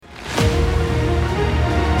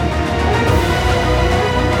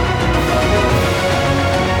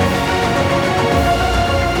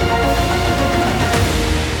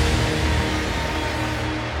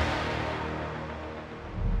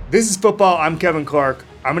This is football. I'm Kevin Clark.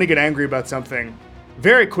 I'm going to get angry about something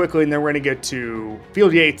very quickly, and then we're going to get to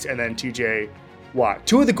Field Yates and then TJ Watt.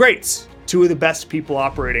 Two of the greats, two of the best people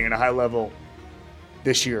operating at a high level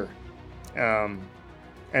this year. And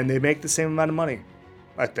they make the same amount of money,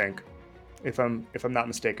 I think, if I'm not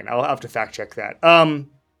mistaken. I'll have to fact check that.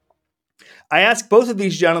 I asked both of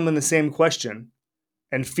these gentlemen the same question,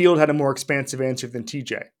 and Field had a more expansive answer than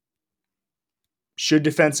TJ. Should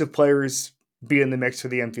defensive players be in the mix for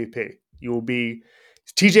the MVP?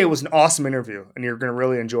 TJ was an awesome interview, and you're going to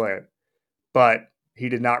really enjoy it. But he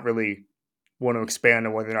did not really want to expand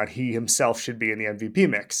on whether or not he himself should be in the MVP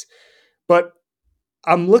mix. But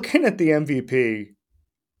I'm looking at the MVP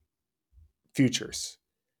futures,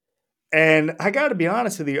 and I got to be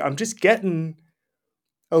honest with you, I'm just getting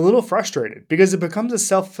a little frustrated because it becomes a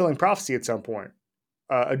self-fulfilling prophecy at some point,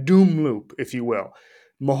 a doom loop, if you will.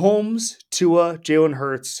 Mahomes, Tua, Jalen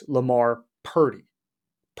Hurts, Lamar, Purdy,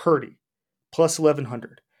 plus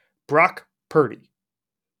 1,100. Brock Purdy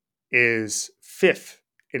is fifth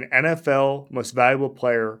in NFL most valuable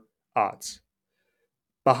player odds.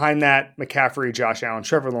 Behind that, McCaffrey, Josh Allen,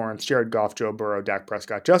 Trevor Lawrence, Jared Goff, Joe Burrow, Dak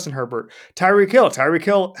Prescott, Justin Herbert, Tyreek Hill. Tyreek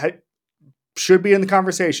Hill should be in the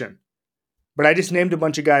conversation. But I just named a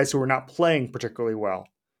bunch of guys who are not playing particularly well,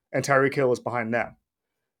 and Tyreek Hill is behind them.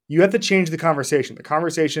 You have to change the conversation. The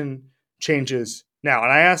conversation changes now.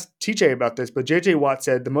 And I asked TJ about this, but JJ Watt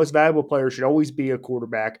said the most valuable player should always be a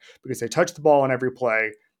quarterback because they touch the ball on every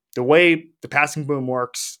play. The way the passing boom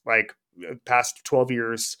works, like the past 12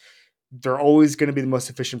 years, they're always going to be the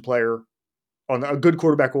most efficient player. A good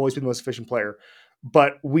quarterback will always be the most efficient player.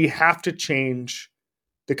 But we have to change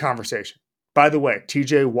the conversation. By the way,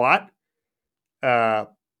 TJ Watt,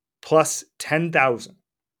 plus 10,000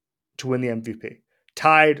 to win the MVP.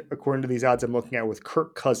 Tied, according to these odds I'm looking at, with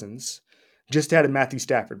Kirk Cousins. Just ahead of Matthew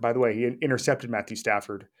Stafford. By the way, he intercepted Matthew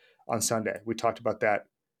Stafford on Sunday. We talked about that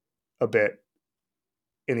a bit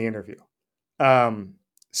in the interview.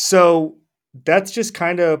 So that's just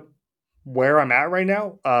kind of where I'm at right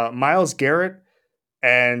now. Myles Garrett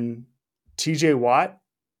and TJ Watt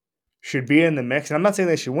should be in the mix. And I'm not saying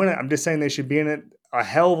they should win it. I'm just saying they should be in it a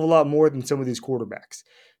hell of a lot more than some of these quarterbacks.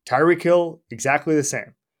 Tyreek Hill, exactly the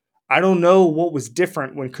same. I don't know what was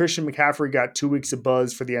different when Christian McCaffrey got 2 weeks of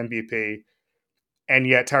buzz for the MVP, and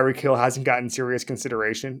yet Tyreek Hill hasn't gotten serious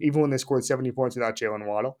consideration, even when they scored 70 points without Jalen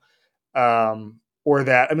Waddle. Or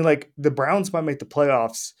that, the Browns might make the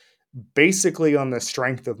playoffs basically on the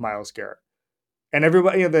strength of Myles Garrett. And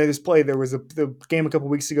everybody, they just played. There was the game a couple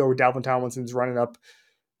weeks ago where Dalvin Tomlinson's running up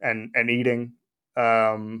and eating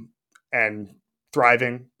and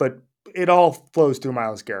thriving, but it all flows through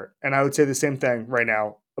Myles Garrett. And I would say the same thing right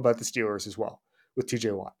now about the Steelers as well with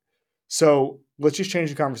TJ Watt. So let's just change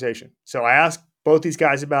the conversation. So I asked both these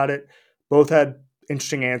guys about it. Both had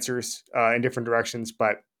interesting answers in different directions,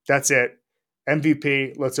 but that's it.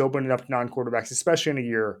 MVP, let's open it up to non-quarterbacks, especially in a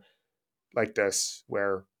year like this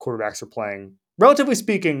where quarterbacks are playing, relatively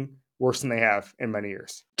speaking, worse than they have in many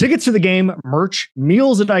years. Tickets to the game, merch,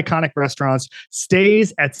 meals at iconic restaurants,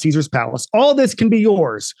 stays at Caesar's Palace. All this can be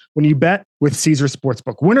yours when you bet with Caesar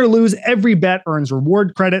Sportsbook. Win or lose, every bet earns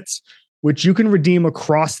reward credits, which you can redeem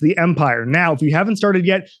across the empire. Now, if you haven't started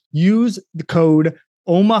yet, use the code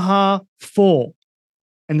OMAHAFULL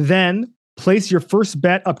and then place your first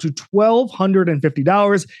bet up to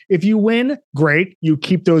 $1,250. If you win, great, you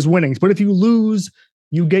keep those winnings. But if you lose,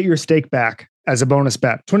 you get your stake back as a bonus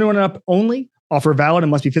bet. 21 and up only. Offer valid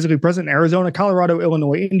and must be physically present in Arizona, Colorado,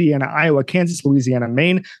 Illinois, Indiana, Iowa, Kansas, Louisiana,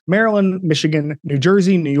 Maine, Maryland, Michigan, New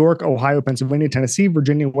Jersey, New York, Ohio, Pennsylvania, Tennessee,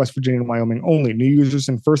 Virginia, West Virginia, and Wyoming only. New users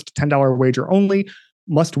and first $10 wager only.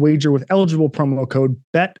 Must wager with eligible promo code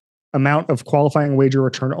BET. Amount of qualifying wager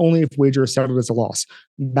return only if wager is settled as a loss.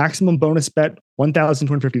 Maximum bonus bet,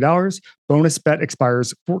 $1,250. Bonus bet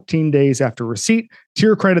expires 14 days after receipt.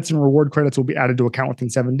 Tier credits and reward credits will be added to account within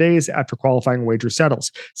 7 days after qualifying wager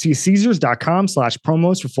settles. See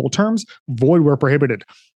Caesars.com/promos for full terms. Void where prohibited.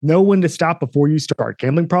 Know when to stop before you start.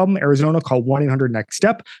 Gambling problem? Arizona, call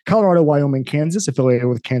 1-800-NEXT-STEP. Colorado, Wyoming, Kansas, affiliated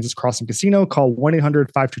with Kansas Crossing Casino, call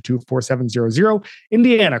 1-800-522-4700.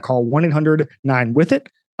 Indiana, call 1-800-9-WITH-IT.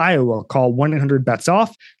 Iowa, call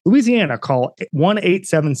 1-800-BETS-OFF. Louisiana, call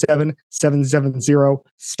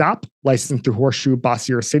 1-877-770-STOP. Licensed through Horseshoe,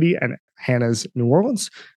 Bossier City, and Hannah's New Orleans.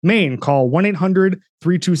 Maine, call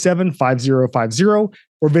 1-800-327-5050.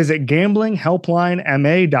 or visit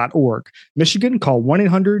gamblinghelplinema.org. Michigan, call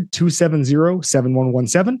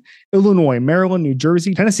 1-800-270-7117. Illinois, Maryland, New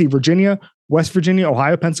Jersey, Tennessee, Virginia, West Virginia,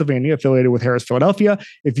 Ohio, Pennsylvania, affiliated with Harris, Philadelphia.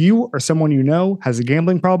 If you or someone you know has a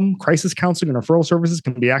gambling problem, crisis counseling and referral services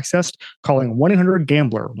can be accessed calling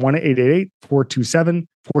 1-800-GAMBLER,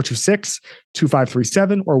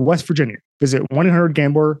 1-888-427-426-2537, or West Virginia. Visit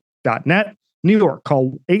 1-800-GAMBLER.net. New York,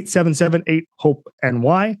 call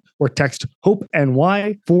 877-8-HOPE-NY or text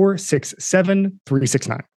HOPE-NY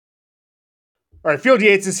 467-369. All right, Field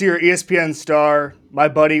Yates is here, ESPN star, my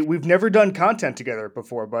buddy. We've never done content together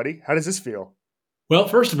before, buddy. How does this feel? Well,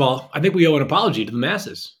 first of all, I think we owe an apology to the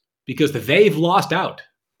masses because they've lost out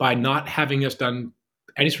by not having us done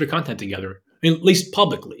any sort of content together, I mean, at least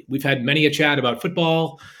publicly. We've had many a chat about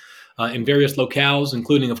football in various locales,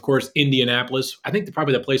 including, of course, Indianapolis. I think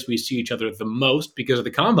probably the place we see each other the most because of the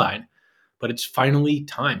combine, but it's finally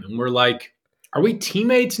time. And we're like, are we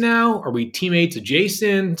teammates now? Are we teammates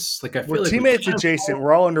adjacent? Like, I feel We're like teammates adjacent.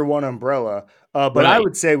 We're all under one umbrella. But I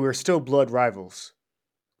would say we're still blood rivals.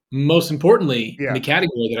 Most importantly, Yeah. in the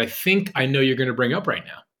category that I think I know you're going to bring up right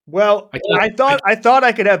now. Well, I thought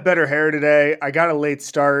I could have better hair today. I got a late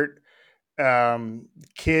start.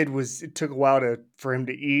 It took a while for him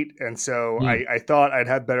to eat, and so I thought I'd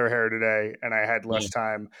have better hair today, and I had less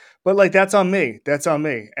time. But like that's on me. That's on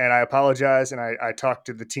me, and I apologize. And I talked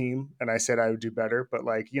to the team, and I said I would do better. But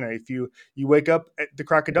like if you wake up at the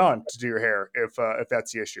crack of dawn to do your hair, if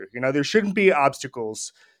that's the issue, there shouldn't be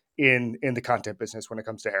obstacles in the content business when it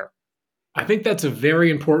comes to hair. I think that's a very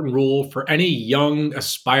important rule for any young,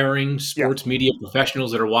 aspiring sports media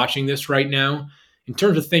professionals that are watching this right now in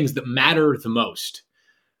terms of things that matter the most.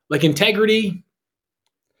 Like integrity,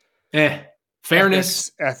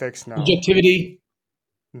 fairness, ethics, no. Objectivity.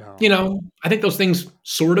 No. I think those things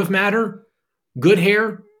sort of matter. Good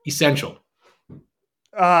hair, essential.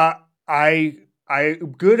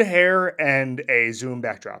 Good hair and a Zoom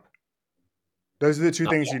backdrop. Those are the two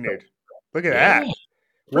things you need. Look at that.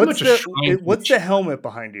 What's the helmet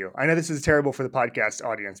behind you? I know this is terrible for the podcast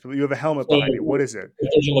audience, but you have a helmet behind you. What is it?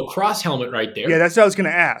 There's a lacrosse helmet right there. Yeah, that's what I was going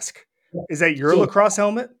to ask. Is that your lacrosse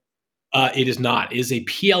helmet? It is not. It is a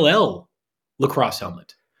PLL lacrosse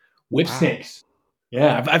helmet. Whip snakes.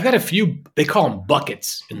 Yeah, I've got a few. They call them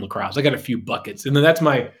buckets in lacrosse. I got a few buckets. And then that's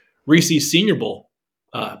my Reese's Senior Bowl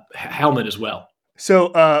helmet as well.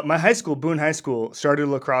 So my high school, Boone High School, started a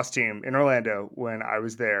lacrosse team in Orlando when I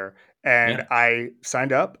was there. And I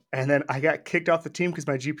signed up, and then I got kicked off the team because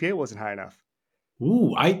my GPA wasn't high enough.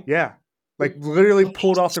 Ooh, literally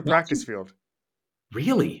pulled off the practice field.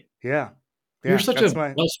 Really? Yeah. You're such a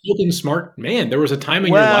well-spoken, smart man. There was a time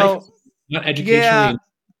in your life, not educationally. Yeah,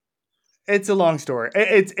 it's a long story.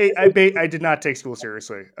 I did not take school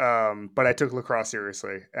seriously, but I took lacrosse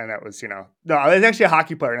seriously, and that was no, I was actually a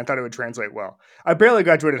hockey player, and I thought it would translate well. I barely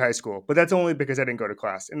graduated high school, but that's only because I didn't go to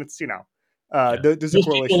class, and it's there's a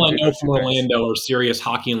correlation. People I know from Orlando are serious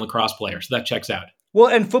hockey and lacrosse players, so that checks out.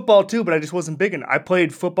 Well, and football too, but I just wasn't big enough. I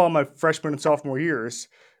played football my freshman and sophomore years,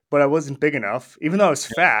 but I wasn't big enough, even though I was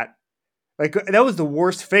fat. Like that was the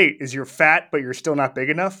worst fate: is you're fat, but you're still not big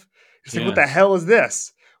enough. It's like, what the hell is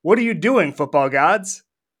this? What are you doing, football gods?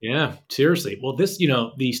 Yeah, seriously. Well, this,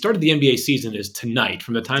 the start of the NBA season is tonight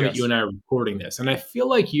from the time that you and I are recording this. And I feel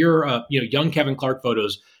like your, young Kevin Clark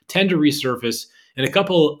photos tend to resurface in a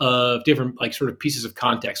couple of different, sort of pieces of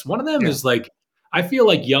context. One of them is I feel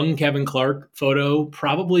like young Kevin Clark photo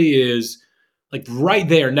probably is right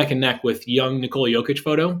there neck and neck with young Nikola Jokic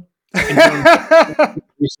photo.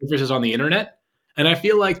 Resurfaces on the internet. And I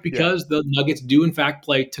feel like because the Nuggets do in fact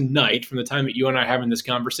play tonight from the time that you and I are having this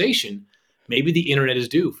conversation, maybe the internet is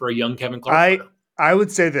due for a young Kevin Clark photo. I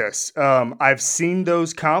would say this. I've seen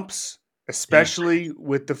those comps, especially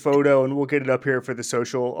with the photo, and we'll get it up here for the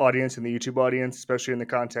social audience and the YouTube audience, especially in the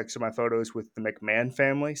context of my photos with the McMahon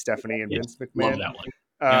family, Stephanie and Vince McMahon. Love that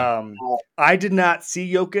one. I did not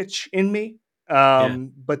see Jokic in me,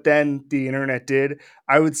 but then the internet did.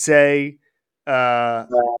 I would say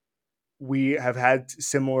we have had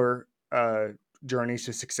similar journeys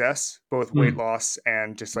to success, both weight loss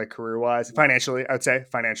and just career-wise. Financially, I would say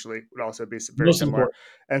financially would also be very similar.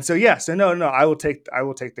 And so, no, I will take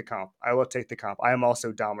the comp. I will take the comp. I am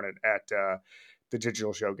also dominant at the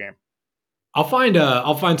digital show game. I'll find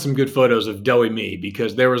some good photos of doughy me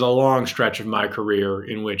because there was a long stretch of my career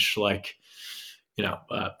in which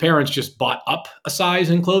parents just bought up a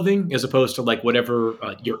size in clothing as opposed to whatever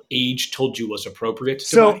your age told you was appropriate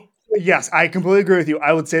to buy. Yes, I completely agree with you.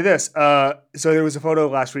 I would say this. So there was a photo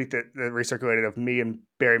last week that recirculated of me and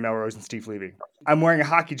Barry Melrose and Steve Levy. I'm wearing a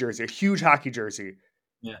hockey jersey, a huge hockey jersey.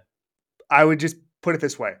 Yeah. I would just put it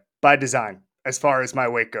this way, by design. as far as my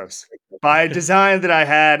weight goes. By design that I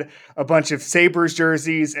had a bunch of Sabres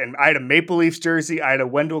jerseys, and I had a Maple Leafs jersey. I had a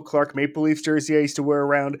Wendell Clark Maple Leafs jersey I used to wear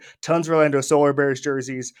around, tons of Orlando Solar Bears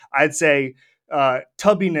jerseys. I'd say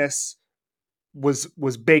tubbiness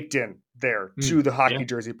was baked in there to the Yeah. hockey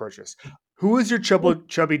jersey purchase. Who is your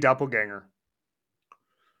chubby doppelganger?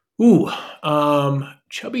 Ooh,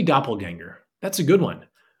 chubby doppelganger. That's a good one.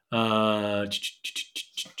 I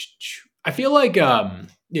feel like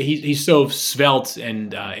yeah, he's so svelte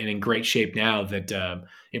and in great shape now that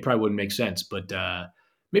it probably wouldn't make sense. But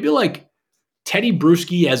maybe like Teddy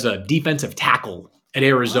Bruschi as a defensive tackle at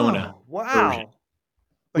Arizona Oh, version, wow.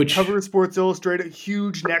 Like which cover of Sports Illustrated,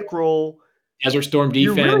 huge neck roll. Desert Storm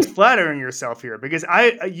You're really defense. flattering yourself here because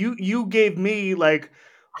you gave me like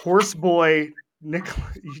horse boy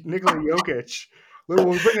Nikola Jokic. We'll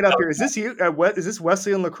bring it up here. Is this you? Is this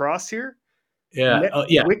Wesley and Lacrosse here? Yeah, Net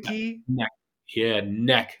yeah, Wiki neck. Yeah,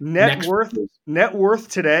 neck. net Next. worth net worth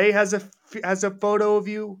today has a photo of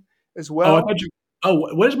you as Oh, I well. thought you. Oh,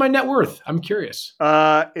 what is my net worth? I'm curious.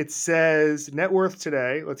 It says net worth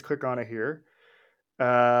today. Let's click on it here.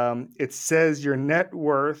 It says your net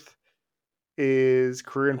worth is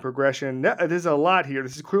career and progression. There's a lot here.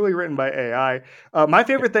 This is clearly written by AI. My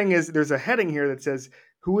favorite thing is there's a heading here that says,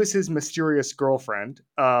 "Who is his mysterious girlfriend?"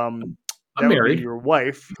 I'm That would be married. your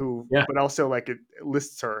wife, who, Yeah, but also like it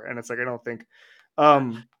lists her, and it's like I don't think.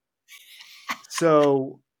 Um,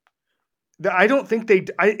 so I don't think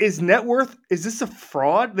is net worth. Is this a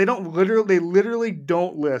fraud? They literally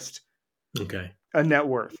don't list okay. a net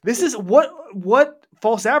worth. This is what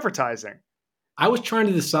false advertising. I was trying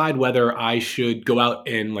to decide whether I should go out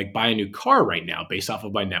and like buy a new car right now based off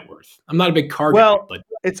of my net worth. I'm not a big car guy, Well, but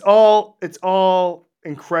it's all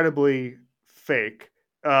incredibly fake.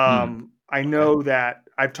 mm, I okay. know that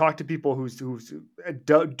I've talked to people who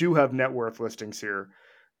do have net worth listings here,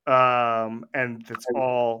 and it's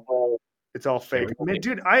all There we fake. go. Man,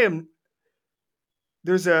 dude, I am.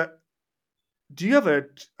 There's a. Do you have a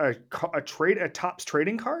Topps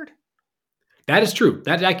trading card? That is true.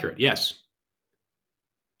 That's accurate. Yes.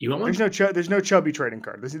 You want one? There's no chubby trading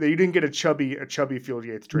card. You didn't get a chubby Field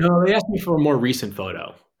Yates trading No, card. they asked me for a more recent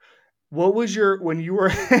photo. What was your when you were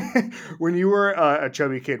when you were a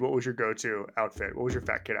chubby kid? What was your go-to outfit? What was your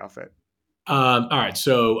fat kid outfit? All right,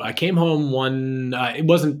 so I came home one. It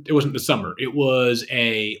wasn't the summer. It was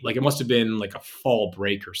it must have been like a fall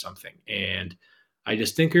break or something. And I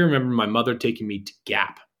distinctly remember my mother taking me to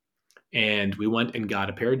Gap, and we went and got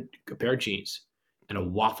a pair of jeans and a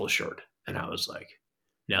waffle shirt, and I was like,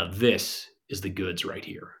 now this is the goods right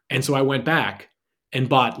here. And so I went back and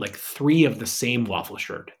bought like three of the same waffle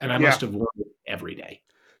shirt, and I Yeah. must have worn it every day.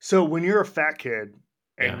 So when you're a fat kid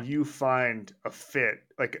and Yeah. you find a fit,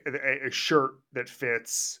 like a shirt that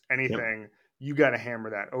fits Yep. anything, you got to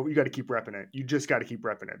hammer that. Oh, you got to keep repping it. You just got to keep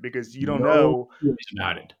repping it because you don't No know. worries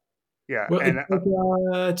about it. Yeah, Well, it's and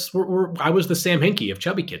like, I was the Sam Hinkie of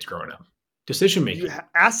chubby kids growing up. Decision you making,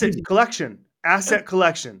 asset easy. collection, Yeah. asset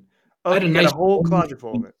collection. I Oh, had a you got a nice whole orange closet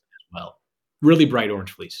full fleece of it. as well, really bright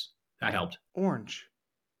orange fleece. That helped. Orange.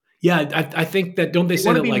 Yeah, I think that don't they You say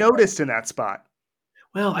want to that be like noticed in that spot.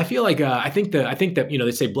 well I feel like I think that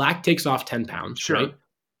they say black takes off 10 pounds, right?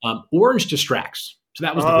 Sure. Orange distracts, so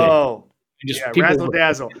that was the thing. Oh, And just yeah, people razzle were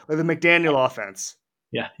dazzle, like the McDaniel offense.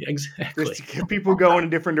 yeah, Just to exactly. get people going in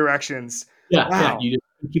different directions. Yeah, Wow. you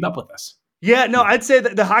just keep up with us. Yeah, no, Yeah. I'd say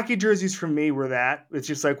that the hockey jerseys for me were that. It's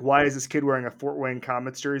just like, why is this kid wearing a Fort Wayne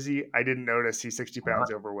Comets jersey? I didn't notice he's 60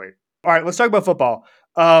 pounds overweight. All right, let's talk about football.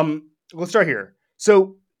 Let's start here.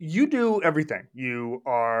 So you do everything. You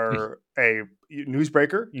are a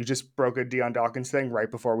newsbreaker. You just broke a Deion Dawkins thing right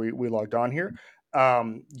before we logged on here.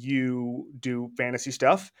 You do fantasy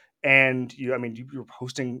stuff, and you're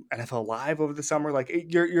hosting NFL Live over the summer. Like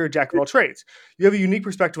you're a jack of all trades. You have a unique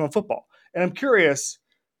perspective on football, and I'm curious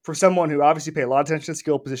for someone who obviously pay a lot of attention to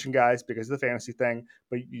skill position guys because of the fantasy thing,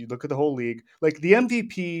 but you look at the whole league, like the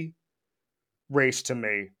MVP race to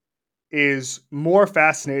me is more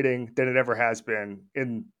fascinating than it ever has been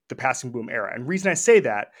in the passing boom era. And the reason I say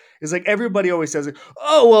that is like everybody always says, like,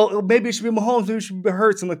 oh, well, maybe it should be Mahomes, maybe it should be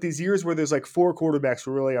Hurts. And like these years where there's like four quarterbacks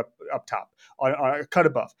who are really up top on a cut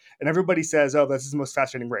above. And everybody says, oh, this is the most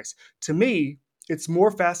fascinating race. To me, it's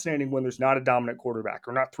more fascinating when there's not a dominant quarterback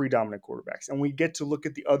or not three dominant quarterbacks. And we get to look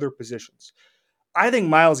at the other positions. I think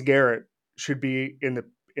Myles Garrett should be in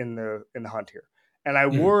the hunt here. And I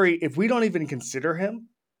Mhm. worry if we don't even consider him,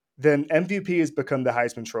 then MVP has become the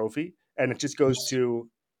Heisman Trophy, and it just goes Yes. to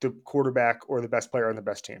the quarterback or the best player on the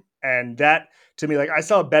best team. And that to me, like I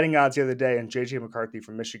saw betting odds the other day, and JJ McCarthy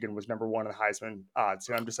from Michigan was number one in the Heisman odds.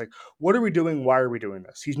 And I'm just like, what are we doing? Why are we doing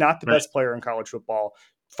this? He's not the Right. best player in college football.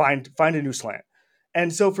 find a new slant.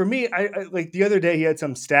 And so for me, I like the other day he had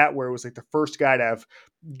some stat where it was like the first guy to have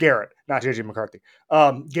Garrett, not JJ McCarthy.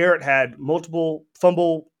 Garrett had multiple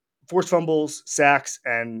forced fumbles, sacks,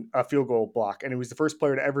 and a field goal block. And he was the first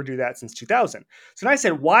player to ever do that since 2000. So then I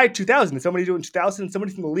said, why 2000? Did somebody do it in 2000? And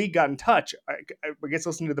somebody from the league got in touch. I guess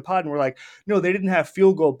listening to the pod, and we're like, no, they didn't have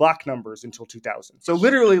field goal block numbers until 2000. So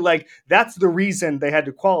literally, like, that's the reason they had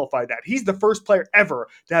to qualify that. He's the first player ever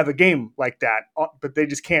to have a game like that, but they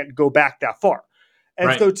just can't go back that far. And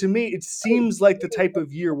Right. so to me, it seems like the type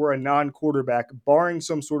of year where a non-quarterback, barring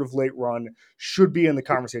some sort of late run, should be in the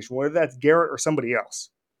conversation, whether that's Garrett or somebody else.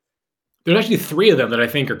 There's actually three of them that I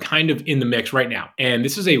think are kind of in the mix right now. And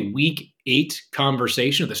this is a week 8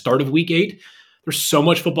 conversation at the start of week 8. There's so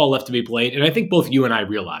much football left to be played. And I think both you and I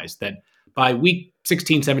realize that by week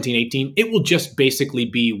 16, 17, 18, it will just basically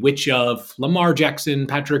be which of Lamar Jackson,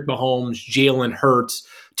 Patrick Mahomes, Jalen Hurts,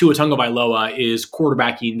 Tua Tagovailoa is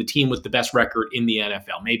quarterbacking the team with the best record in the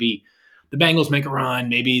NFL. Maybe the Bengals make a run.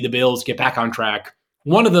 Maybe the Bills get back on track.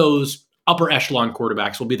 One of those upper echelon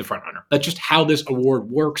quarterbacks will be the front runner. That's just how this award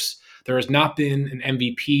works. There has not been an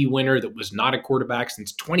MVP winner that was not a quarterback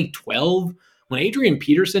since 2012 when Adrian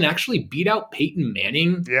Peterson actually beat out Peyton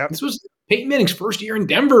Manning. Yep. This was Peyton Manning's first year in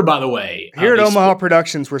Denver, by the way. Here at Omaha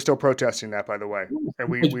Productions, we're still protesting that, by the way. And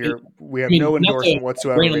we have no endorsement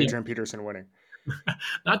whatsoever of Adrian Peterson winning.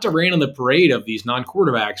 Not to rain on the parade of these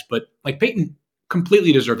non-quarterbacks, but like Peyton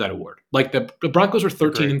completely deserved that award. Like the Broncos were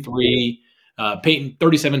 13-3. Peyton,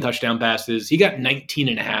 37 touchdown passes. He got 19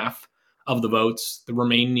 and a half of the votes. The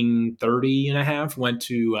remaining 30 and a half went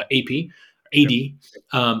to AD.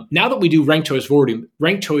 Now that we do ranked choice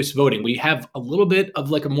voting, we have a little bit of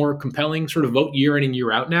like a more compelling sort of vote year in and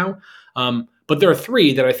year out now. But there are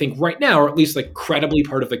three that I think right now are at least like credibly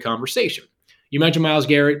part of the conversation. You mentioned Myles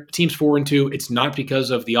Garrett, team's 4-2. It's not because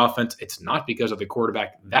of the offense. It's not because of the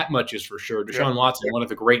quarterback. That much is for sure. Deshaun Watson, one of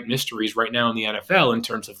the great mysteries right now in the NFL in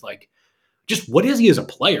terms of like, just what is he as a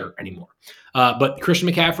player anymore? But Christian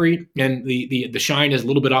McCaffrey, and the shine is a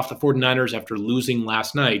little bit off the 49ers after losing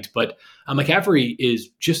last night. But McCaffrey is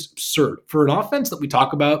just absurd. For an offense that we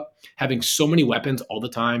talk about having so many weapons all the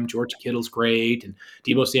time, George Kittle's great, and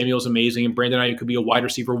Deebo Samuel's amazing, and Brandon Ayuk could be a wide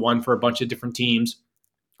receiver one for a bunch of different teams.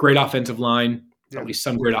 Great offensive line, at least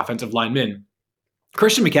some great offensive linemen.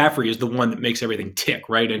 Christian McCaffrey is the one that makes everything tick,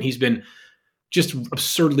 right? And he's been just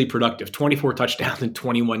absurdly productive. 24 touchdowns in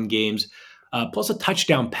 21 games. Plus a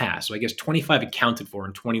touchdown pass. So I guess 25 accounted for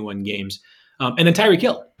in 21 games. And then Tyreek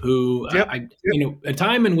Hill, who, a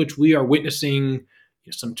time in which we are witnessing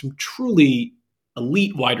some truly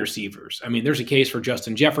elite wide receivers. I mean, there's a case for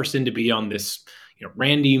Justin Jefferson to be on this,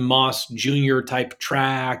 Randy Moss Jr. type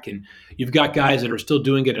track. And you've got guys that are still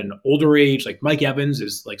doing it at an older age, like Mike Evans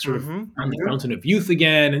is like sort of on the fountain of youth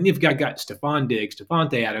again. And you've got guys, Stephon Diggs,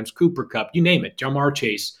 Devontae Adams, Cooper Kupp, you name it, Jamar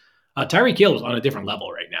Chase. Tyreek Hill is on a different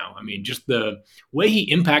level right now. I mean, just the way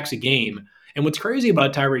he impacts a game. And what's crazy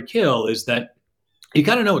about Tyreek Hill is that you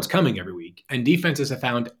kind of know it's coming every week, and defenses have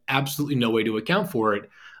found absolutely no way to account for it.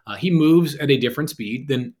 He moves at a different speed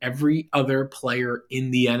than every other player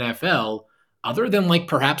in the NFL, other than like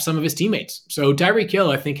perhaps some of his teammates. So Tyreek Hill,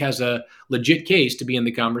 I think, has a legit case to be in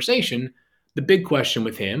the conversation. The big question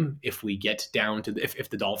with him, if we get down to if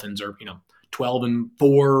the Dolphins are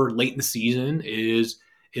 12-4 late in the season, is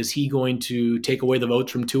he going to take away the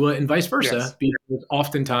votes from Tua and vice versa? Yes. Because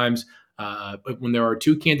oftentimes, when there are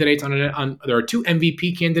two candidates there are two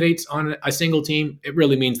MVP candidates on a single team, it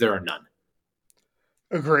really means there are none.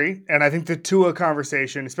 Agree, and I think the Tua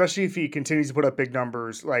conversation, especially if he continues to put up big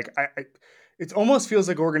numbers, like it almost feels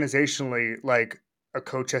like organizationally, like a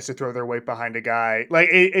coach has to throw their weight behind a guy. Like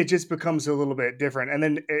it just becomes a little bit different. And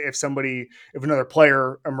then if another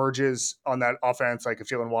player emerges on that offense, like if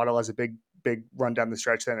Jalen Waddle has a big run down the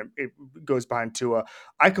stretch, then it goes behind Tua.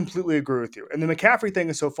 I completely agree with you. And the McCaffrey thing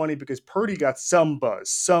is so funny because Purdy got some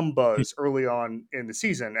buzz early on in the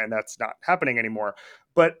season, and that's not happening anymore.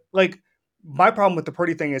 But like my problem with the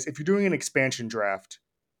Purdy thing is if you're doing an expansion draft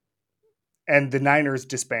and the Niners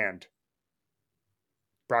disband,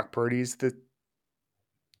 Brock Purdy's the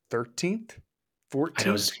 13th,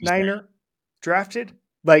 14th Niner drafted.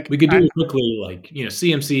 Like we could do it quickly, like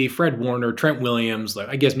CMC, Fred Warner, Trent Williams. Like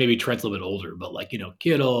I guess maybe Trent's a little bit older, but like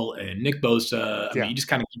Kittle and Nick Bosa. I mean, you just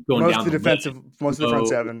kind of keep going down the most of the front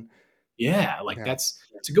seven. Yeah, that's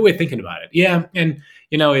a good way of thinking about it. Yeah, and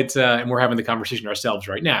it's and we're having the conversation ourselves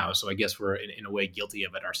right now, so I guess we're in a way guilty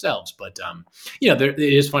of it ourselves. But it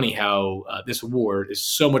is funny how this award is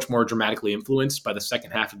so much more dramatically influenced by the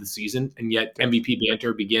second half of the season, and yet MVP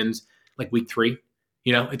banter begins like week 3.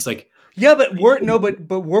 It's like Yeah, but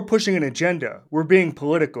we're pushing an agenda. We're being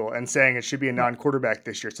political and saying it should be a Right. non-quarterback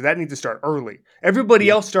this year. So that needs to start early. Everybody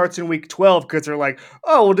Yeah. else starts in week 12 because they're like,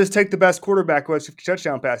 oh, we'll just take the best quarterback who has 50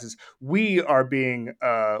 touchdown passes. We are being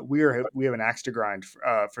we have an axe to grind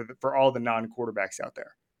for all the non-quarterbacks out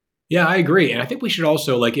there. Yeah, I agree. And I think we should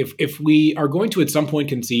also like if we are going to at some point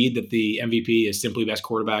concede that the MVP is simply best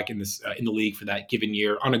quarterback in this in the league for that given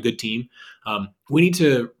year on a good team, we need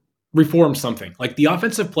to reform something. Like the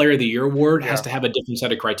offensive player of the year award has Yeah. to have a different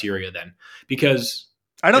set of criteria then, because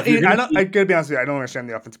I don't if you're going to I gotta be honest with you, I don't understand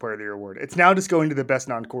the offensive player of the year award. It's now just going to the best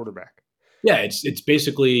non-quarterback. yeah, it's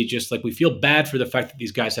basically just like we feel bad for the fact that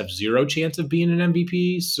these guys have zero chance of being an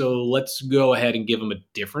MVP. So let's go ahead and give them a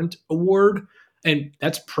different award. And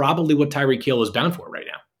that's probably what Tyreek Hill is bound for right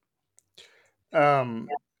now.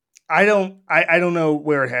 I don't know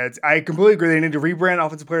where it heads. I completely agree. They need to rebrand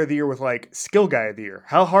offensive player of the year with like skill guy of the year.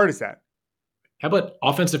 How hard is that? How about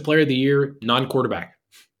offensive player of the year, non-quarterback?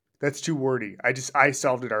 That's too wordy. I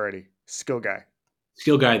solved it already. Skill guy.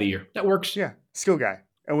 Skill guy of the year. That works. Yeah, skill guy.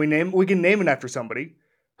 And we can name it after somebody.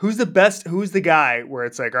 Who's the best? Who's the guy where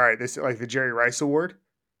it's like, all right, this is like the Jerry Rice Award?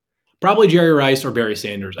 Probably Jerry Rice or Barry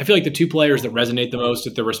Sanders. I feel like the two players that resonate the most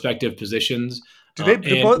at their respective positions. Did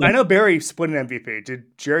they And both? I know Barry split an MVP.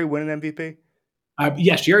 Did Jerry win an MVP?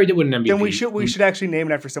 yes, Jerry did win an MVP. Then we should actually name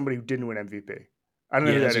it after somebody who didn't win MVP. I don't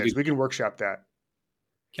know Yeah, who that's that a is. good We can workshop that.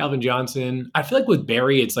 Calvin Johnson. I feel like with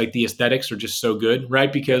Barry, it's like the aesthetics are just so good,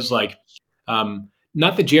 right? Because like,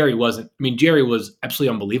 not that Jerry wasn't. I mean, Jerry was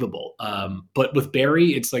absolutely unbelievable. But with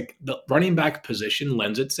Barry, it's like the running back position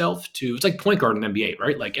lends itself to. It's like point guard in NBA,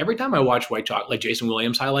 right? Like every time I watch White Chalk, like Jason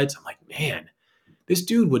Williams highlights, I'm like, man, this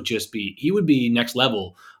dude would just be. He would be next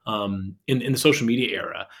level in the social media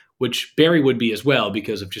era, which Barry would be as well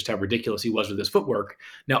because of just how ridiculous he was with his footwork.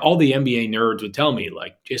 Now, all the NBA nerds would tell me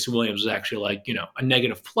like Jason Williams was actually like, a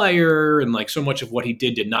negative player and like so much of what he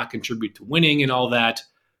did not contribute to winning and all that.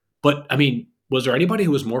 But I mean, was there anybody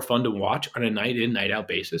who was more fun to watch on a night in, night out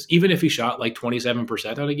basis, even if he shot like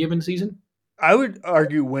 27% on a given season? I would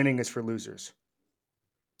argue winning is for losers.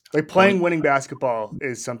 Like playing Point. winning basketball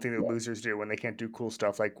is something that losers do when they can't do cool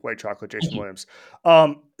stuff like white chocolate Thank Jason you. Williams.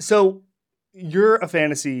 So you're a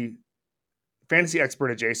fantasy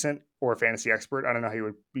expert adjacent or a fantasy expert. I don't know how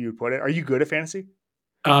you would put it. Are you good at fantasy?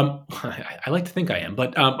 I like to think I am,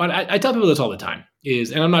 but I tell people this all the time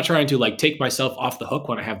and I'm not trying to like take myself off the hook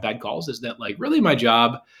when I have bad calls, is that like really my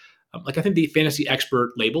job. Like I think the fantasy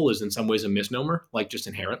expert label is in some ways a misnomer, like just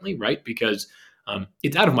inherently, right? Because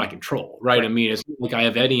it's out of my control, right? I Right. mean, it's not like I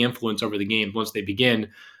have any influence over the games once they begin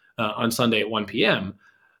on Sunday at 1 p.m.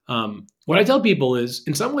 What I tell people is,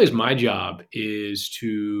 in some ways, my job is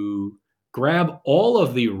to grab all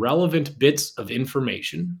of the relevant bits of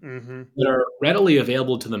information Mm-hmm. that are readily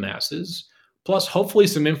available to the masses, plus hopefully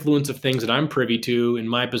some influence of things that I'm privy to in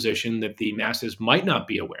my position that the masses might not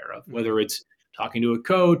be aware of, Mm-hmm. whether it's talking to a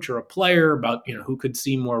coach or a player about, who could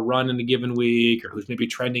see more run in a given week or who's maybe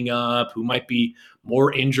trending up, who might be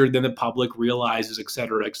more injured than the public realizes, et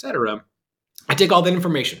cetera, et cetera. I take all that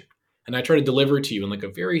information and I try to deliver it to you in like a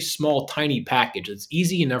very small, tiny package that's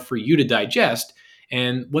easy enough for you to digest.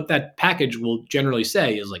 And what that package will generally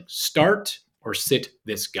say is like, start or sit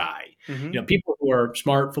this guy. Mm-hmm. People who are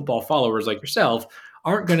smart football followers like yourself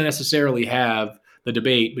aren't going to necessarily have the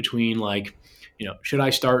debate between like, should I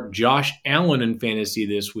start Josh Allen in fantasy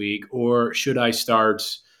this week or should I start,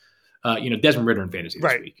 Desmond Ritter in fantasy this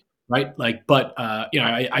Right. week? Right. Like, but,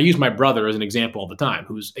 I use my brother as an example all the time,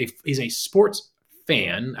 he's a sports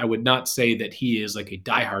fan. I would not say that he is like a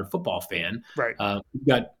diehard football fan. Right. We've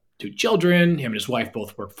got two children. Him and his wife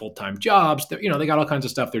both work full-time jobs. They got all kinds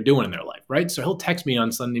of stuff they're doing in their life. Right. So he'll text me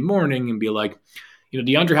on Sunday morning and be like,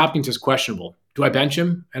 DeAndre Hopkins is questionable. Do I bench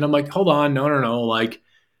him? And I'm like, hold on. No. Like,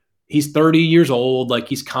 he's 30 years old. Like,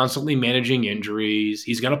 he's constantly managing injuries.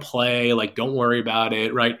 He's going to play. Like, don't worry about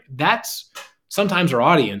it. Right. That's sometimes our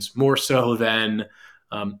audience more so than,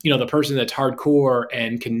 the person that's hardcore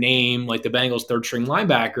and can name like the Bengals third string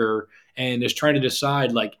linebacker and is trying to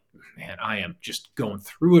decide like, man, I am just going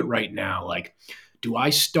through it right now. Like, do I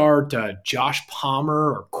start Josh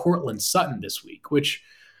Palmer or Cortland Sutton this week? Which,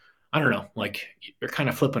 I don't know, like you're kind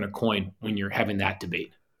of flipping a coin when you're having that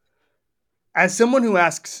debate. As someone who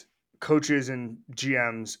asks coaches and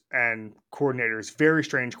GMs and coordinators very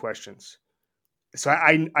strange questions, so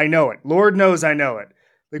I know it. Lord knows I know it.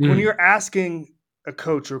 Like when you're asking a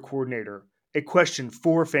coach or coordinator a question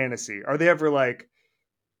for fantasy, are they ever like,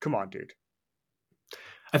 "Come on, dude"?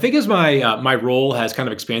 I think as my role has kind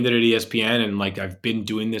of expanded at ESPN and like I've been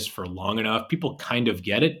doing this for long enough, people kind of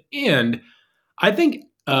get it. And I think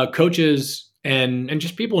coaches and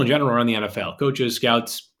just people in general around the NFL, coaches,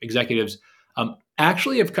 scouts, executives,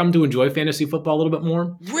 actually have come to enjoy fantasy football a little bit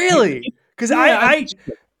more. Really? Because Yeah,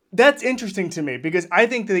 that's interesting to me because I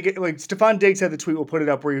think that they get like Stephon Diggs had the tweet. We'll put it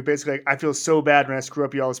up where he basically like, I feel so bad when I screw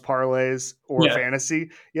up y'all's parlays or yeah,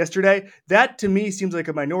 fantasy yesterday. That to me seems like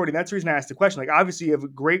a minority. And that's the reason I asked the question. Like obviously you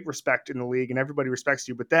have great respect in the league and everybody respects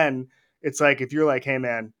you, but then it's like if you're like, hey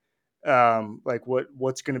man, like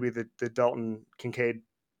what's going to be the Dalton Kincaid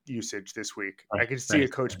usage this week? I right, could see a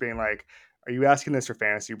right. coach being like, "Are you asking this for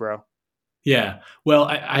fantasy, bro?" Yeah. Well,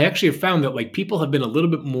 I actually have found that like people have been a little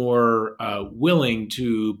bit more willing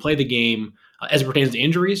to play the game as it pertains to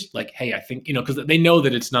injuries. Like, hey, I think because they know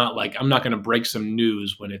that it's not like I'm not going to break some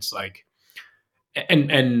news when it's like,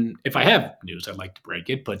 and if I have news, I'd like to break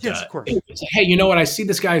it. But Yes, of course. it's like, hey, you know what? I see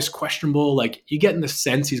this guy is questionable. Like, you get in the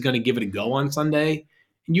sense he's going to give it a go on Sunday.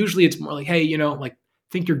 And usually, it's more like, hey, like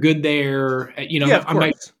think you're good there. Yeah, of I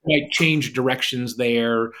might course. change directions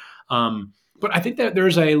there. But I think that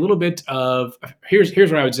there's a little bit of here's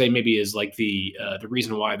what I would say maybe is like the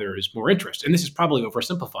reason why there is more interest, and this is probably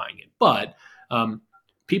oversimplifying it, but um,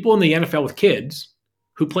 people in the NFL with kids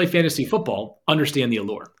who play fantasy football understand the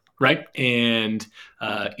allure, right? And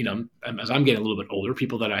as I'm getting a little bit older,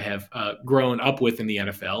 people that I have grown up with in the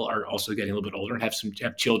NFL are also getting a little bit older and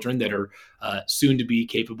have children that are soon to be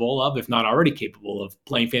capable of, if not already capable of,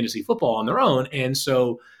 playing fantasy football on their own, and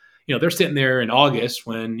so they're sitting there in August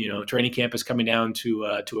when training camp is coming down to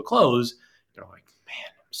a close. They're like, man,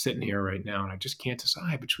 I'm sitting here right now and I just can't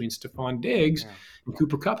decide between Stephon Diggs Yeah. and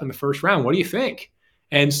Cooper Kupp in the first round. What do you think?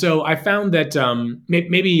 And so I found that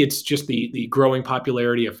maybe it's just the growing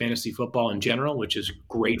popularity of fantasy football in general, which is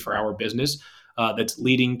great for our business. That's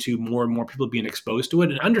leading to more and more people being exposed to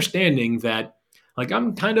it and understanding that. Like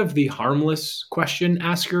I'm kind of the harmless question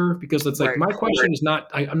asker because it's like Right. my question is not.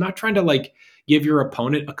 I'm not trying to like give your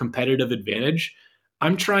opponent a competitive advantage.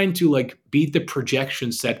 I'm trying to like beat the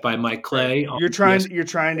projection set by Mike Right. Clay on You're ESPN.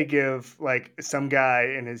 trying to give like some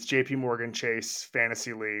guy in his JP Morgan Chase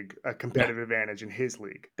fantasy league a Yeah, competitive advantage in his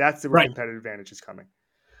league. That's where right. competitive advantage is coming.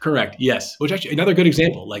 Correct. Yes. Which actually another good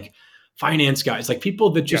example, like finance guys, like people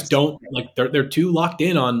that just Yes. don't like they're too locked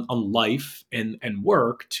in on life and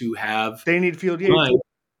work to have They need Field Yates. time.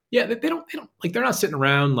 Yeah, they don't like they're not sitting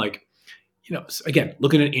around like again,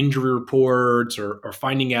 looking at injury reports or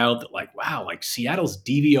finding out that like, wow, like Seattle's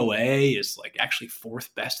DVOA is like actually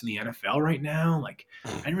fourth best in the NFL right now. Like, I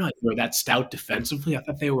didn't realize they were that stout defensively. I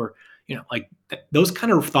thought they were, like those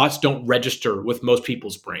kind of thoughts don't register with most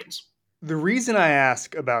people's brains. The reason I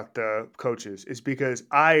ask about the coaches is because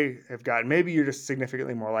I have gotten, maybe you're just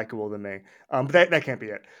significantly more likable than me, but that can't be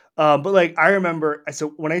it. But like I remember, so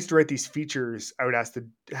when I used to write these features, I would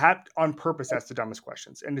on purpose ask the dumbest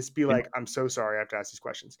questions and just be Yeah. like, I'm so sorry I have to ask these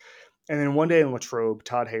questions. And then one day in Latrobe,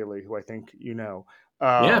 Todd Haley, who I think you know,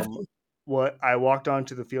 Yeah. what I walked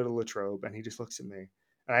onto the field of Latrobe and he just looks at me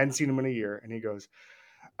and I hadn't seen him in a year and he goes,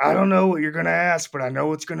 I don't know what you're gonna ask, but I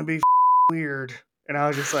know it's gonna be weird. And I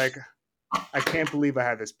was just like, I can't believe I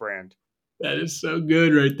had this brand. That is so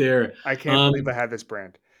good right there. I can't Um, believe I had this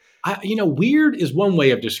brand. weird is one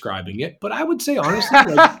way of describing it, but I would say honestly,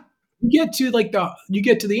 like you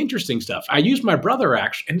get to the interesting stuff. I used my brother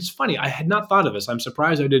actually, and it's funny. I had not thought of this. I'm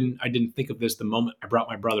surprised I didn't think of this the moment I brought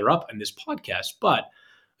my brother up in this podcast. But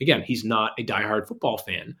again, he's not a diehard football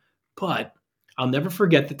fan. But I'll never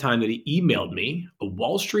forget the time that he emailed me a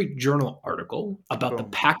Wall Street Journal article about the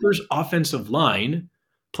Boom. Packers offensive line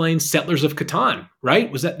playing Settlers of Catan. Right?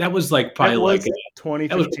 That was like That probably like was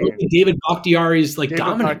that was 2015. early David Bakhtiari's like David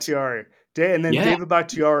dominance. Bakhtiari. And then Yeah. David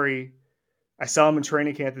Bakhtiari, I saw him in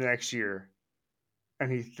training camp the next year, and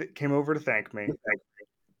he came over to thank me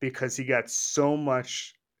because he got so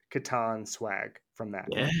much Catan swag from that.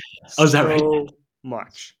 Yeah. Oh, is that right? So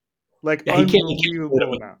much. Like Yeah, he can't afford it unbelievable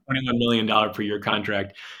with amount. $21 million per year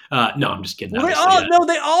contract. No, I'm just kidding. Well, Obviously,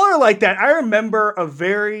 they all are like that. I remember I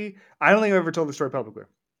don't think I've ever told the story publicly.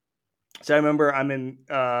 So I remember I'm in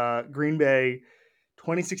Green Bay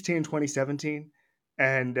 2016, 2017,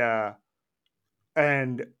 and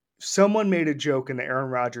and someone made a joke in the Aaron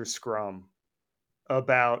Rodgers scrum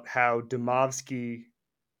about how Demovsky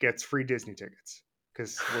gets free Disney tickets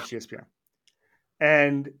because what's ESPN.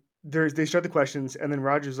 And they start the questions, and then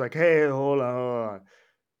Rodgers is like, "Hey, hold on,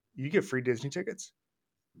 you get free Disney tickets?"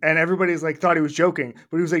 And everybody's like thought he was joking,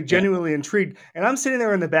 but he was like yeah, genuinely intrigued. And I'm sitting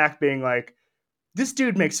there in the back being like, this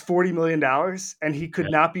dude makes $40 million and he could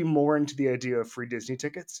yeah, not be more into the idea of free Disney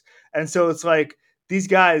tickets. And so it's like these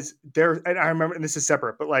guys, and I remember, and this is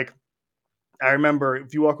separate, but like I remember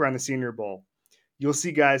if you walk around the Senior Bowl, you'll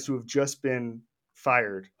see guys who have just been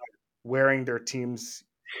fired wearing their team's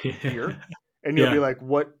yeah. gear. And you'll be like,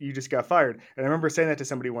 what? You just got fired. And I remember saying that to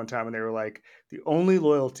somebody one time, and they were like, the only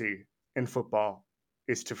loyalty in football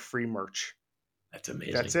is to free merch. That's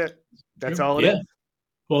amazing. That's it. That's True. all it is.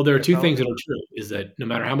 Well, there are That's two all things it that are true, is that no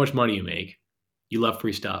matter how much money you make, you love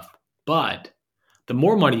free stuff. But the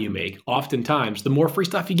more money you make, oftentimes, the more free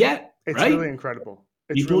stuff you get, It's right? really incredible.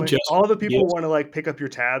 It's People really just all the people want to like pick up your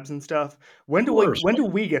tabs and stuff. When do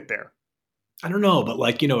we get there? I don't know, but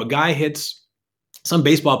like, a guy hits some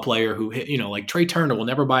baseball player who hit, like Trey Turner will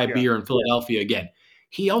never buy a beer in Philadelphia again.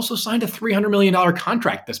 He also signed a $300 million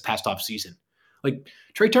contract this past offseason. Like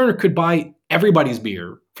Trey Turner could buy everybody's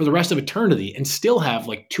beer for the rest of eternity and still have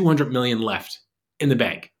like 200 million left in the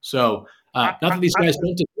bank. So not that these guys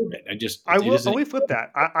don't deserve it. Let me flip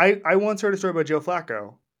that. I once heard a story about Joe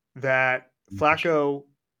Flacco that Flacco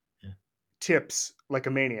tips like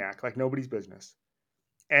a maniac, like nobody's business.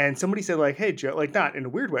 And somebody said like, hey, Joe, like not in a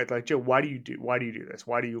weird way, like, Joe, why do you do this?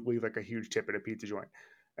 Why do you leave like a huge tip at a pizza joint?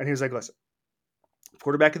 And he was like, listen,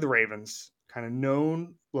 quarterback of the Ravens, kind of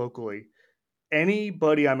known locally.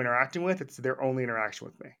 Anybody I'm interacting with, it's their only interaction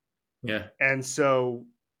with me. Yeah. And so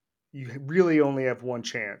you really only have one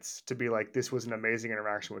chance to be like, this was an amazing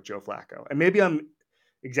interaction with Joe Flacco. And maybe I'm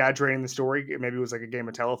exaggerating the story. Maybe it was like a game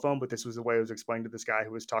of telephone, but this was the way it was explained to this guy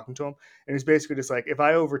who was talking to him. And it's basically just like, if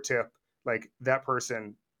I overtip like that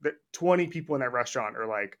person, that 20 people in that restaurant are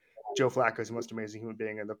like, Joe Flacco is the most amazing human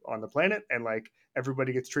being on the planet. And like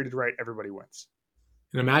everybody gets treated right. Everybody wins.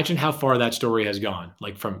 And imagine how far that story has gone,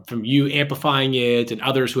 like from you amplifying it and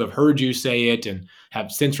others who have heard you say it and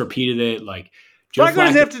have since repeated it. Like Joe Flacco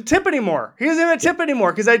doesn't have to tip anymore. He doesn't have to tip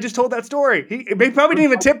anymore because I just told that story. He probably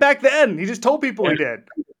didn't even tip back then. He just told people he did.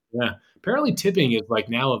 Yeah. Apparently tipping is like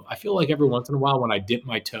now, I feel like every once in a while when I dip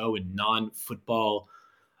my toe in non-football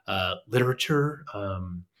literature,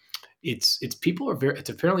 it's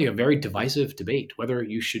apparently a very divisive debate whether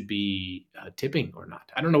you should be tipping or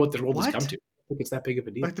not. I don't know what the world has come to. I think it's that big of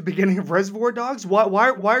a deal. Like the beginning of Reservoir Dogs? Why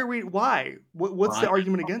are we? Why? What's the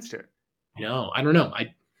argument against it? No, I don't know.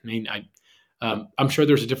 I mean, I'm sure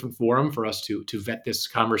there's a different forum for us to vet this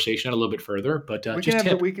conversation out a little bit further. But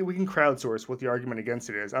we can crowdsource what the argument against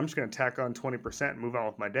it is. I'm just going to tack on 20% and move on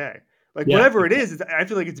with my day. Like whatever it is, I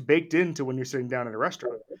feel like it's baked into when you're sitting down at a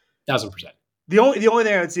restaurant. 1,000%. The only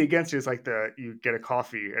thing I would see against it is like you get a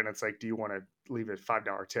coffee and it's like, do you want to leave a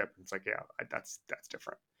 $5 tip? And it's like, yeah, that's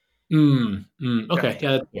different.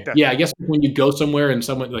 Okay. Yeah. I guess when you go somewhere and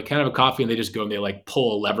someone like kind of a coffee and they just go and they like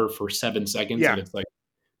pull a lever for 7 seconds and it's like,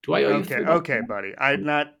 do I owe you $3? Okay, buddy.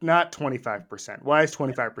 Not 25%. Why is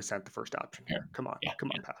 25% the first option here? Come on,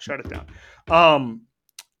 pal. Shut it down.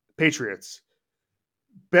 Patriots.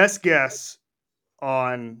 Best guess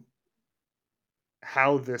on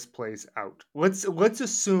how this plays out. Let's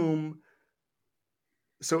assume.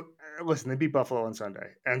 So listen, they beat Buffalo on Sunday,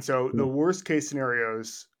 and so the worst case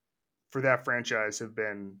scenarios for that franchise have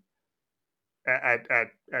been at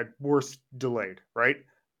worst delayed, right?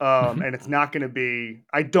 And it's not going to be.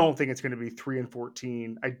 I don't think it's going to be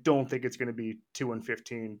 3-14. I don't think it's going to be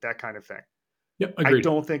 2-15. That kind of thing. Yep, agreed. I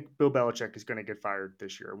don't think Bill Belichick is going to get fired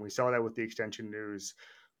this year, and we saw that with the extension news.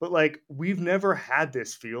 But like we've never had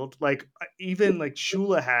this field. Like even like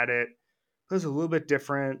Shula had it. It was a little bit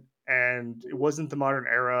different, and it wasn't the modern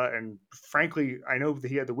era. And frankly, I know that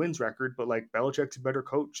he had the wins record, but like Belichick's a better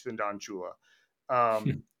coach than Don Shula.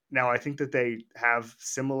 Now I think that they have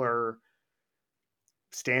similar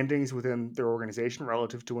standings within their organization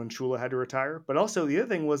relative to when Shula had to retire. But also the other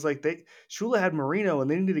thing was like Shula had Marino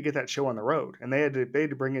and they needed to get that show on the road, and they had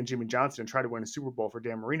to bring in Jimmy Johnson and try to win a Super Bowl for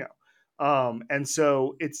Dan Marino. And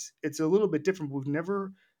so it's a little bit different. We've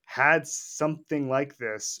never had something like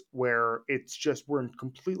this where we're in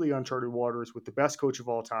completely uncharted waters with the best coach of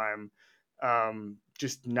all time,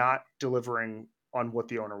 just not delivering on what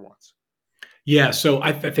the owner wants. Yeah, so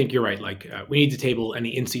I think you're right. Like we need to table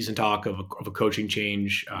any in-season talk of a coaching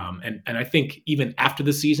change, and I think even after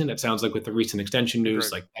the season, it sounds like with the recent extension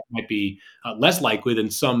news, like that might be less likely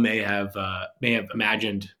than some may have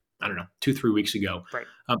imagined. I don't know, 2-3 weeks ago. Right.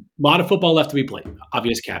 A lot of football left to be played.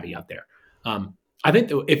 Obvious caveat there. I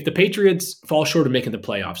think if the Patriots fall short of making the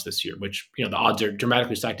playoffs this year, which the odds are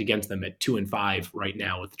dramatically stacked against them at 2-5 right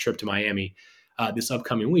now with the trip to Miami this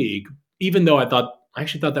upcoming week, even though I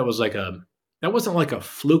actually thought that wasn't like a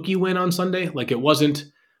fluky win on Sunday. Like it wasn't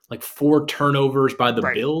like 4 turnovers by the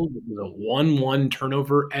Bills. It was a 1-1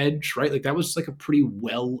 turnover edge, right? Like that was like a pretty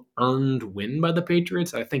well-earned win by the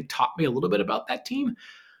Patriots. I think taught me a little bit about that team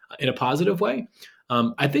in a positive way.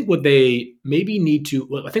 I think what they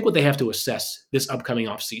have to assess this upcoming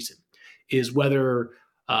offseason is whether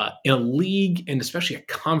in a league and especially a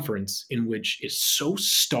conference in which is so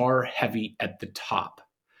star heavy at the top,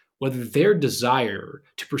 whether their desire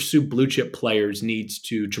to pursue blue chip players needs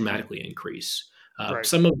to dramatically increase. Right.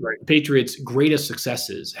 Some of the Patriots' greatest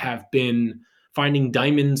successes have been finding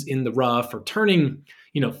diamonds in the rough or turning,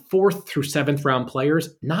 fourth through seventh round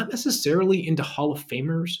players, not necessarily into Hall of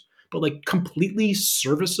Famers, but like completely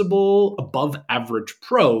serviceable, above average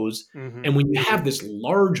pros. Mm-hmm. And when you have this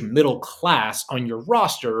large middle class on your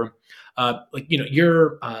roster,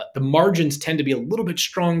 the margins tend to be a little bit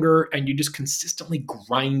stronger, and you just consistently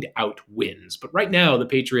grind out wins. But right now, the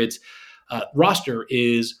Patriots roster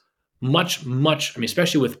is much, much. I mean,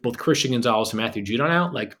 especially with both Christian Gonzalez and Matthew Judon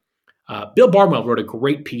out, like. Bill Barnwell wrote a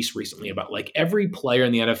great piece recently about like every player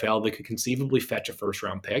in the NFL that could conceivably fetch a first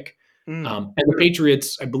round pick. And the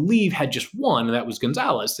Patriots, I believe, had just one, and that was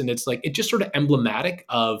Gonzalez. And it's like, it's just sort of emblematic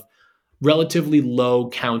of relatively low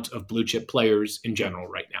count of blue chip players in general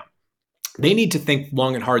right now. They need to think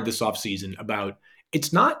long and hard this offseason about,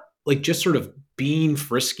 it's not like just sort of being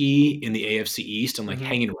frisky in the AFC East and like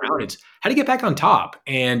hanging around. It's how to get back on top.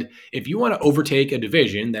 And if you want to overtake a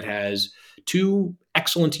division that has two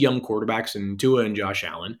excellent young quarterbacks in Tua and Josh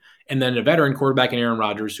Allen, and then a veteran quarterback in Aaron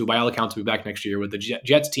Rodgers, who by all accounts will be back next year, with the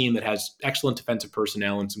Jets team that has excellent defensive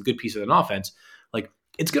personnel and some good pieces of an offense, like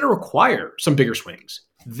it's going to require some bigger swings.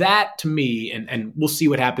 That to me, and we'll see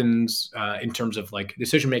what happens in terms of like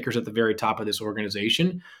decision makers at the very top of this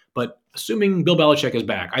organization. But assuming Bill Belichick is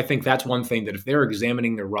back, I think that's one thing that if they're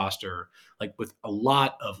examining their roster, like with a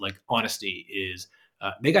lot of like honesty, is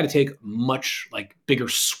they got to take much like bigger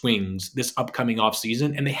swings this upcoming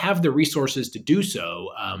offseason, and they have the resources to do so.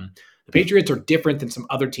 The Patriots are different than some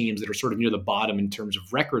other teams that are sort of near the bottom in terms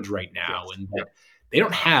of records right now, and that they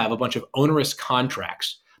don't have a bunch of onerous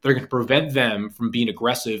contracts that are going to prevent them from being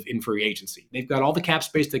aggressive in free agency. They've got all the cap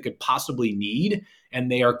space they could possibly need,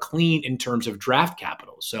 and they are clean in terms of draft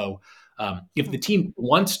capital. So if the team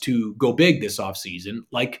wants to go big this offseason,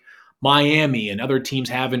 like Miami and other teams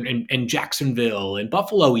have in Jacksonville and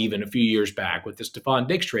Buffalo even a few years back with the Stephon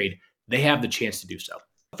Diggs trade, they have the chance to do so.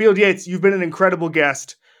 Field Yates, you've been an incredible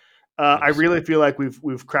guest. I really feel like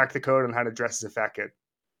we've cracked the code on how to dress as a fat kid.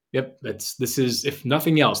 Yep, this is, if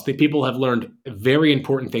nothing else, the people have learned very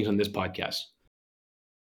important things on this podcast.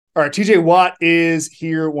 All right, TJ Watt is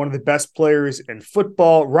here, one of the best players in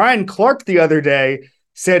football. Ryan Clark the other day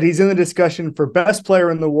said he's in the discussion for best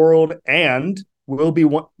player in the world and will be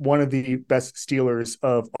one of the best Steelers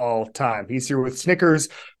of all time. He's here with Snickers.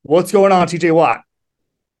 What's going on, TJ Watt?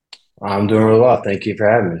 I'm doing really well. Thank you for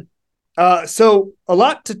having me. So a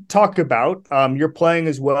lot to talk about. You're playing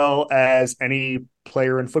as well as any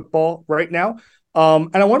player in football right now.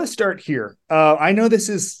 And I want to start here. I know this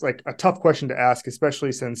is like a tough question to ask,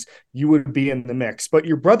 especially since you would be in the mix, but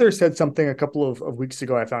your brother said something a couple of weeks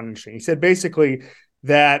ago I found interesting. He said basically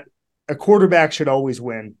that a quarterback should always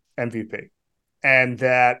win MVP, and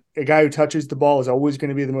that a guy who touches the ball is always going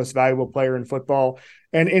to be the most valuable player in football.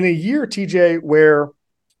 And in a year, TJ, where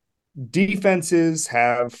defenses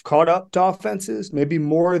have caught up to offenses, maybe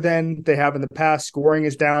more than they have in the past. Scoring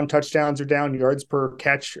is down, touchdowns are down, yards per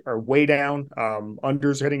catch are way down.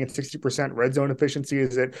 Unders are hitting at 60%. Red zone efficiency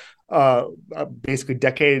is at basically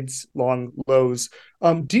decades-long lows.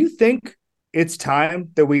 Do you think it's time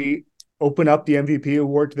that we open up the MVP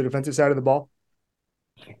award to the defensive side of the ball?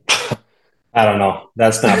 I don't know.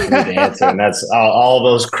 That's not for me to answer. And that's all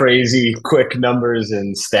those crazy quick numbers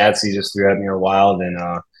and stats you just threw at me are wild. And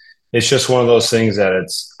it's just one of those things that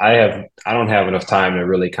I don't have enough time to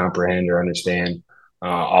really comprehend or understand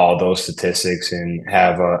all those statistics and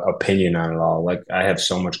have an opinion on it all. Like I have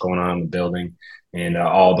so much going on in the building, and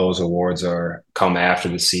all those awards come after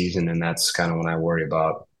the season, and that's kind of when I worry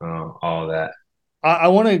about all of that. I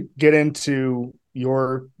want to get into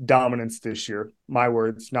your dominance this year. My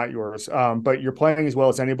words, not yours. But you're playing as well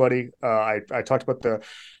as anybody. I talked about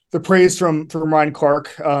the praise from Ryan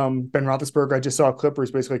Clark. Ben Roethlisberger, I just saw a clip where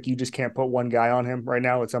it's basically like you just can't put one guy on him right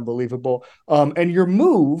now. It's unbelievable. And your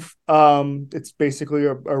move, it's basically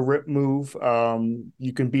a rip move.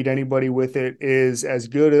 You can beat anybody with it, is as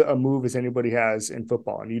good a move as anybody has in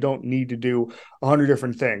football. And you don't need to do 100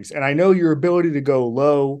 different things. And I know your ability to go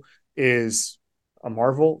low is a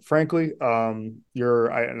marvel, frankly.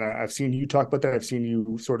 I've seen you talk about that. I've seen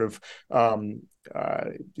you sort of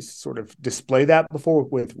display that before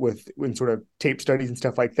with in sort of tape studies and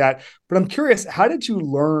stuff like that. But I'm curious, how did you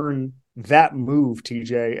learn that move,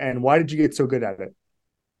 TJ, and why did you get so good at it?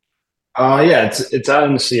 Yeah, it's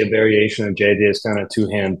honestly a variation of JD's kind of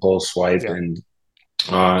two-hand pull swipe, and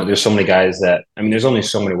there's so many guys there's only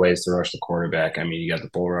so many ways to rush the quarterback. I mean, you got the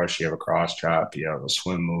bull rush, you have a cross chop, you have a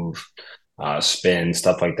swim move, spin,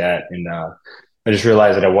 stuff like that. And I just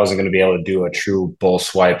realized that I wasn't going to be able to do a true bull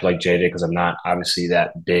swipe like JJ because I'm not obviously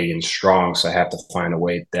that big and strong. So I have to find a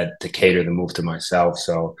way that to cater the move to myself.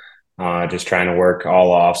 So just trying to work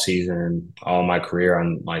all off season and all my career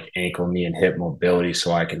on like ankle, knee, and hip mobility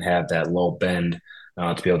so I can have that low bend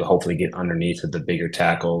to be able to hopefully get underneath of the bigger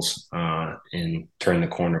tackles and turn the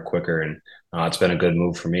corner quicker. And it's been a good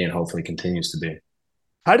move for me and hopefully continues to be.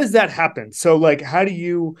 How does that happen? So like, how do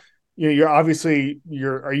you're obviously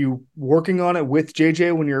are you working on it with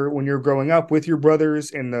JJ when you're growing up with your brothers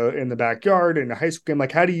in the backyard in the high school game?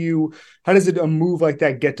 Like, how does a move like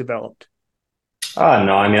that get developed? No,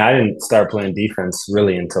 I mean, I didn't start playing defense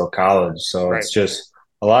really until college, so Right. it's just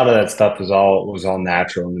a lot of that stuff was all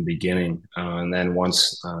natural in the beginning, and then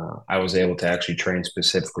once I was able to actually train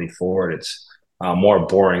specifically for it, it's more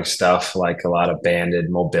boring stuff like a lot of banded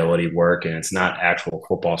mobility work, and it's not actual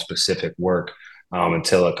football specific work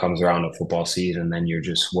until it comes around to football season. Then you're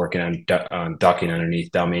just working on ducking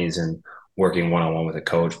underneath dummies and working one on one with a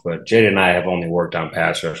coach. But Jada and I have only worked on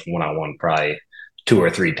pass rush one on one probably 2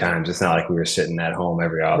 or 3 times. It's not like we were sitting at home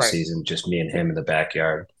every off Right. season, just me and him in the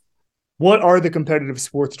backyard. What are the competitive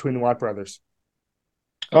sports between the Watt brothers?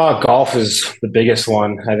 Golf is the biggest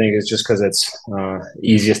one. I think it's just because it's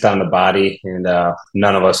easiest on the body, and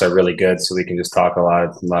none of us are really good, so we can just talk a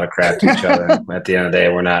lot of crap to each other. And at the end of the day,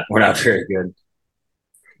 we're not very good.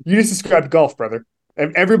 You just described golf, brother.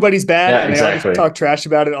 Everybody's bad, Yeah, and they always exactly, talk trash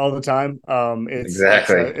about it all the time.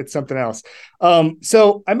 exactly. It's something else.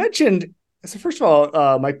 So I mentioned. So first of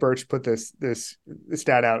all, Mike Birch put this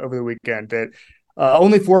stat out over the weekend that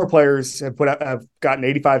only 4 players have gotten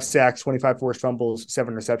 85 sacks, 25 forced fumbles,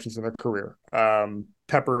 7 receptions in their career.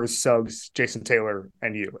 Peppers, Suggs, Jason Taylor,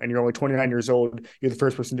 and you. And you're only 29 years old. You're the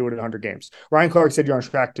first person to do it in 100 games. Ryan Clark said you're on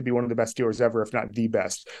track to be one of the best Steelers ever, if not the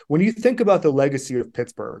best. When you think about the legacy of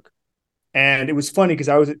Pittsburgh, and it was funny because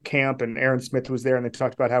I was at camp and Aaron Smith was there and they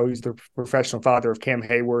talked about how he's the professional father of Cam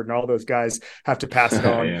Hayward and all those guys have to pass it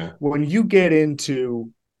on. Yeah. When you get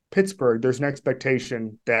into Pittsburgh, there's an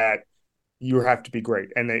expectation that you have to be great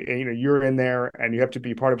and you're in there and you have to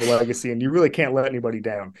be part of a legacy and you really can't let anybody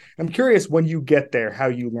down. I'm curious when you get there how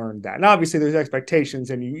you learned that. And obviously there's expectations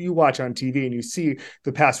and you watch on TV and you see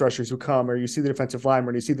the pass rushers who come or you see the defensive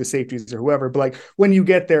linemen, you see the safeties or whoever, but like when you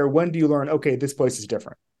get there, when do you learn, okay, this place is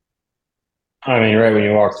different? I mean, right when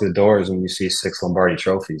you walk through the doors and you see 6 Lombardi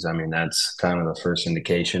trophies, I mean, that's kind of the first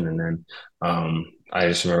indication. And then I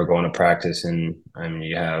just remember going to practice, and I mean,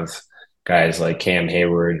 you have guys like Cam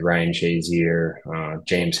Hayward, Ryan Shazier,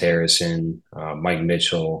 James Harrison, Mike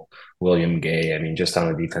Mitchell, William Gay. I mean, just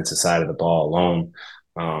on the defensive side of the ball alone,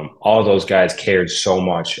 all those guys cared so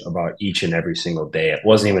much about each and every single day. It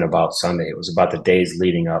wasn't even about Sunday; it was about the days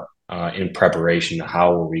leading up in preparation to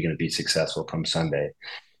how were we going to be successful come Sunday.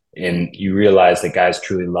 And you realize that guys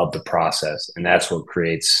truly love the process, and that's what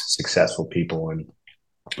creates successful people. And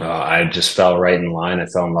I just fell right in line. I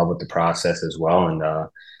fell in love with the process as well, and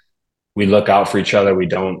we look out for each other. We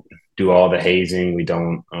don't do all the hazing. We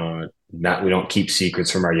don't keep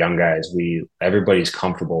secrets from our young guys. Everybody's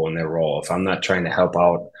comfortable in their role. If I'm not trying to help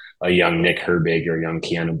out a young Nick Herbig or young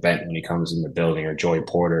Keanu Benton when he comes in the building, or Joey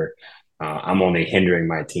Porter, I'm only hindering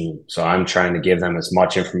my team. So I'm trying to give them as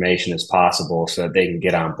much information as possible so that they can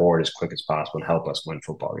get on board as quick as possible and help us win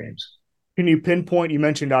football games. Can you pinpoint, you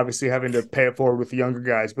mentioned obviously having to pay it forward with the younger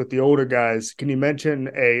guys, but the older guys, can you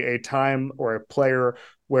mention a time or a player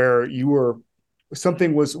where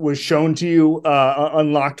something was shown to you,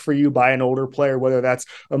 unlocked for you by an older player, whether that's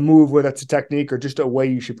a move, whether that's a technique or just a way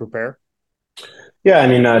you should prepare? Yeah, I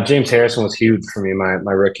mean, James Harrison was huge for me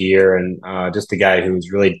my rookie year, and just a guy who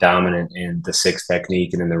was really dominant in the six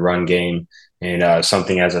technique and in the run game, and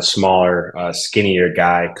something as a smaller, skinnier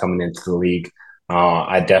guy coming into the league.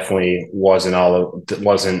 I definitely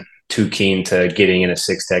wasn't too keen to getting in a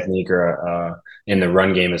six technique or in the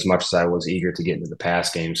run game as much as I was eager to get into the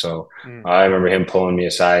pass game. So I remember him pulling me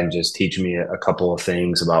aside and just teaching me a couple of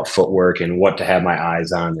things about footwork and what to have my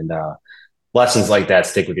eyes on, and lessons like that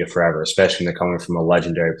stick with you forever, especially when they're coming from a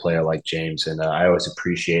legendary player like James. And I always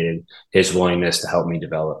appreciated his willingness to help me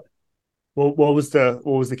develop. Well, what was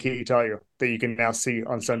the key he taught you that you can now see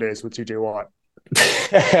on Sundays with TJ Watt?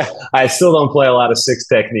 I still don't play a lot of six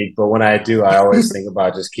technique, but when I do, I always think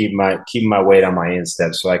about just keeping my weight on my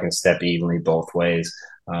instep so I can step evenly both ways.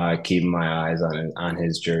 Keeping my eyes on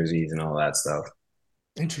his jerseys and all that stuff.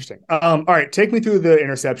 Interesting. All right, take me through the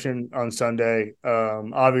interception on Sunday.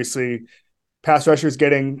 Obviously, pass rushers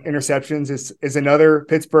getting interceptions is another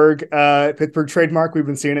Pittsburgh trademark. We've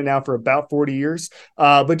been seeing it now for about 40 years.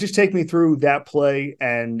 But just take me through that play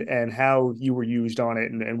and how you were used on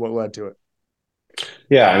it and what led to it.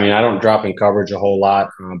 Yeah, I mean, I don't drop in coverage a whole lot,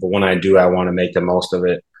 but when I do, I want to make the most of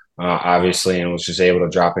it, obviously, and was just able to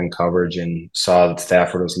drop in coverage and saw that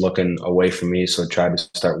Stafford was looking away from me, so I tried to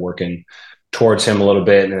start working towards him a little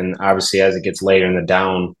bit. And then obviously, as it gets later in the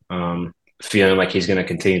down, feeling like he's going to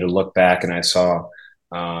continue to look back, and I saw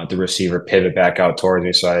the receiver pivot back out towards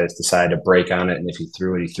me, so I just decided to break on it. And if he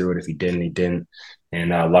threw it, he threw it. If he didn't, he didn't. And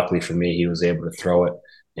luckily for me, he was able to throw it,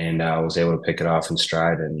 and was able to pick it off in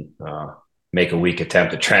stride and make a weak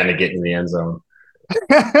attempt at trying to get in the end zone.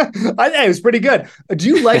 I think it was pretty good. Do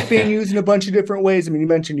you like being used in a bunch of different ways? I mean, you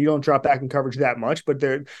mentioned you don't drop back in coverage that much, but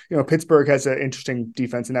there, Pittsburgh has an interesting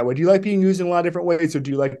defense in that way. Do you like being used in a lot of different ways, or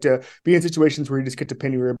do you like to be in situations where you just get to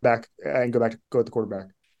pin your ear back and go at the quarterback?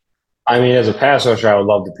 I mean, as a pass rusher, I would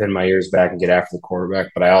love to pin my ears back and get after the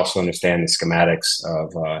quarterback, but I also understand the schematics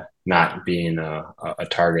of not being a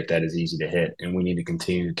target that is easy to hit, and we need to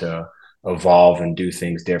continue to evolve and do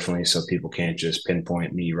things differently so people can't just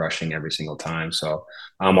pinpoint me rushing every single time. So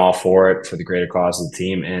I'm all for it for the greater cause of the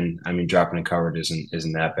team, and I mean, dropping in coverage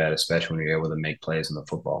isn't that bad, especially when you're able to make plays in the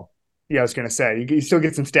football. Yeah, I was going to say you still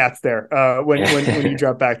get some stats there when you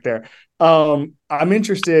drop back there. I'm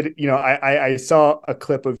interested. I saw a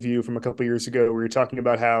clip of you from a couple of years ago where you're talking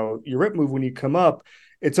about how your rip move when you come up,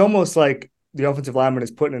 it's almost like the offensive lineman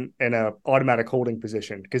is put in a automatic holding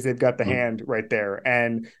position because they've got the hand right there.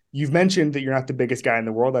 And you've mentioned that you're not the biggest guy in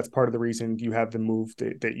the world. That's part of the reason you have the move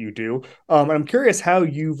that you do. And I'm curious how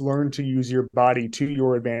you've learned to use your body to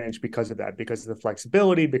your advantage because of that, because of the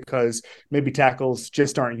flexibility, because maybe tackles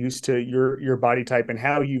just aren't used to your body type, and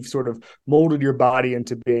how you've sort of molded your body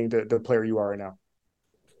into being the player you are right now.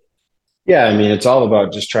 Yeah, I mean, it's all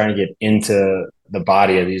about just trying to get into the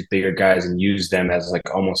body of these bigger guys and use them as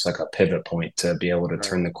like almost like a pivot point to be able to Right.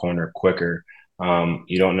 turn the corner quicker.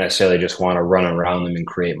 You don't necessarily just want to run around them and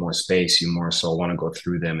create more space. You more so want to go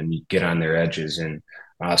through them and you get on their edges. And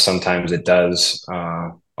sometimes it does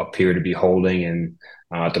appear to be holding, and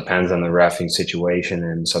it depends on the reffing situation.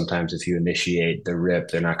 And sometimes if you initiate the rip,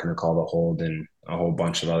 they're not going to call the hold and a whole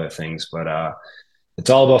bunch of other things. But it's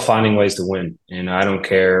all about finding ways to win, and I don't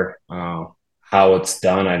care how it's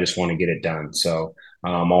done. I just want to get it done. So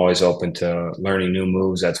I'm always open to learning new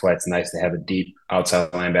moves. That's why it's nice to have a deep outside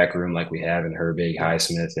linebacker room like we have in Herbig,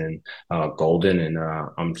 Highsmith, and Golden. And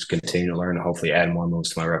I'm just continuing to learn and hopefully add more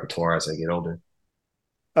moves to my repertoire as I get older.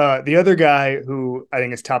 The other guy who I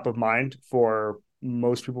think is top of mind for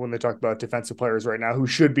most people when they talk about defensive players right now who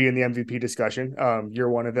should be in the MVP discussion.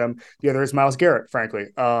 You're one of them. The other is Myles Garrett, frankly.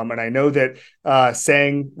 And I know that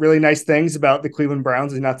saying really nice things about the Cleveland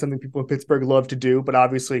Browns is not something people in Pittsburgh love to do, but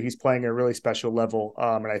obviously he's playing at a really special level.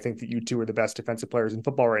 And I think that you two are the best defensive players in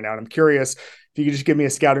football right now. And I'm curious if you could just give me a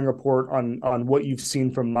scouting report on what you've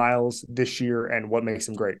seen from Myles this year and what makes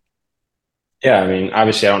him great. Yeah, I mean,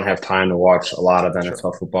 obviously, I don't have time to watch a lot of Sure.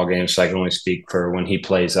 NFL football games, so I can only speak for when he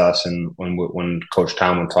plays us and when Coach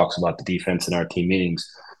Tomlin talks about the defense in our team meetings.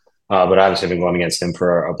 But obviously, I've been going against him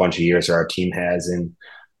for a bunch of years, or our team has, and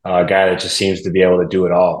a guy that just seems to be able to do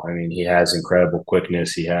it all. I mean, he has incredible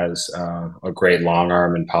quickness. He has a great long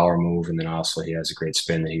arm and power move, and then also he has a great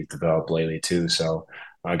spin that he's developed lately too. So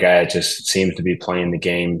a guy that just seems to be playing the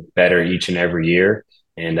game better each and every year,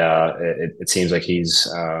 and it seems like he's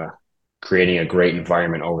creating a great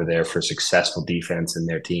environment over there for successful defense, and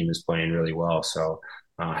their team is playing really well. So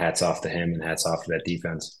hats off to him and hats off to that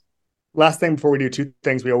defense. Last thing before we do, two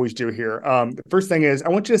things we always do here. The first thing is I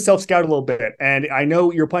want you to self-scout a little bit. And I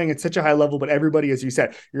know you're playing at such a high level, but everybody, as you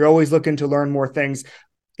said, you're always looking to learn more things.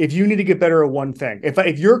 If you need to get better at one thing,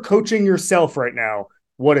 if you're coaching yourself right now,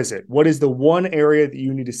 what is it? What is the one area that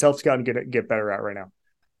you need to self-scout and get better at right now?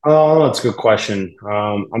 Oh, that's a good question.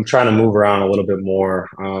 I'm trying to move around a little bit more.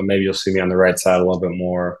 Maybe you'll see me on the right side a little bit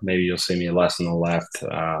more. Maybe you'll see me less on the left.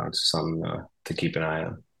 Something to keep an eye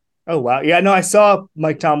on. Oh, wow. Yeah, no, I saw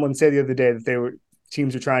Mike Tomlin say the other day that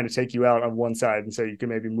teams are trying to take you out on one side, and so you can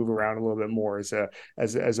maybe move around a little bit more as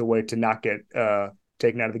a way to not get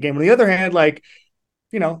taken out of the game. On the other hand, like,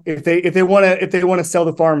 if they want to sell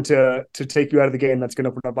the farm to take you out of the game, that's going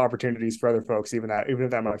to open up opportunities for other folks, even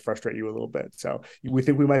if that might frustrate you a little bit. So we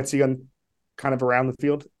think we might see on kind of around the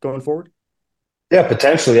field going forward. Yeah,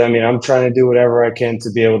 potentially. I mean, I'm trying to do whatever I can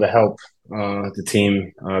to be able to help the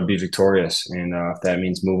team be victorious. And if that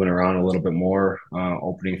means moving around a little bit more,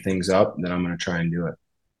 opening things up, then I'm going to try and do it.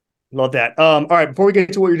 Love that. All right, before we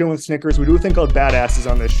get to what you're doing with Snickers, we do a thing called Badasses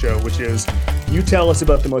on this show, which is you tell us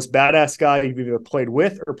about the most badass guy you've either played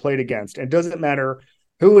with or played against. And it doesn't matter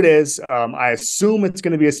who it is. I assume it's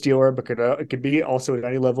going to be a Steeler, but it could be also at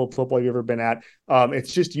any level of football you've ever been at.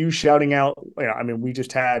 It's just you shouting out. I mean, we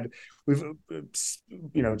just had we've,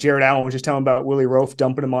 Jared Allen was just telling about Willie Rofe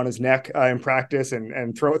dumping him on his neck in practice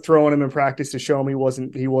and throwing him in practice to show him he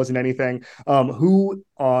wasn't anything. Who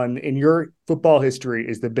in your football history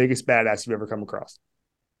is the biggest badass you've ever come across?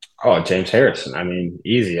 Oh, James Harrison. I mean,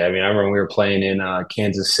 easy. I mean, I remember when we were playing in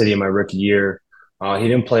Kansas City in my rookie year. He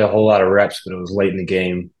didn't play a whole lot of reps, but it was late in the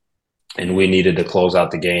game, and we needed to close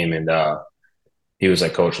out the game. And he was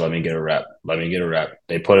like, "Coach, let me get a rep. Let me get a rep."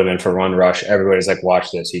 They put him in for run rush. Everybody's like,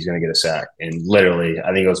 "Watch this. He's going to get a sack." And literally,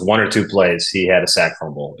 I think it was 1 or 2 plays. He had a sack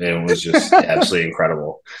fumble. It was just absolutely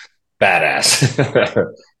incredible.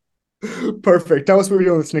 Badass. Perfect. Tell us what we're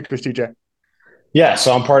doing with Snickers, TJ. Yeah,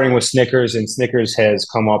 so I'm partnering with Snickers, and Snickers has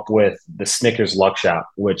come up with the Snickers Luck Shop,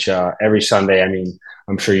 which every Sunday, I mean,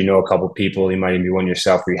 I'm sure you know a couple people, you might even be one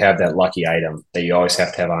yourself, where you have that lucky item that you always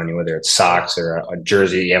have to have on you, whether it's socks or a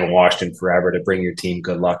jersey you haven't washed in forever to bring your team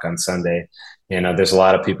good luck on Sunday. And there's a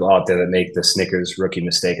lot of people out there that make the Snickers rookie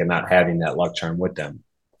mistake of not having that luck charm with them,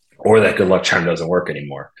 or that good luck charm doesn't work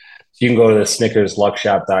anymore. So you can go to the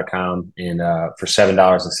snickersluckshop.com and for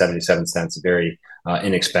 $7.77, a very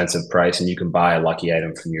inexpensive price, and you can buy a lucky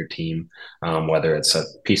item from your team, whether it's a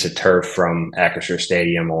piece of turf from Acrisure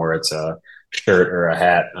Stadium or it's a shirt or a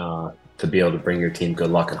hat to be able to bring your team good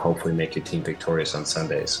luck and hopefully make your team victorious on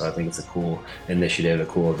Sunday. So I think it's a cool initiative, a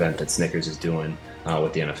cool event that Snickers is doing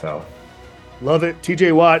with the NFL. Love it.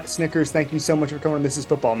 TJ Watt, Snickers, thank you so much for coming. This is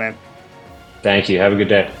Football, man. Thank you. Have a good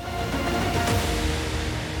day.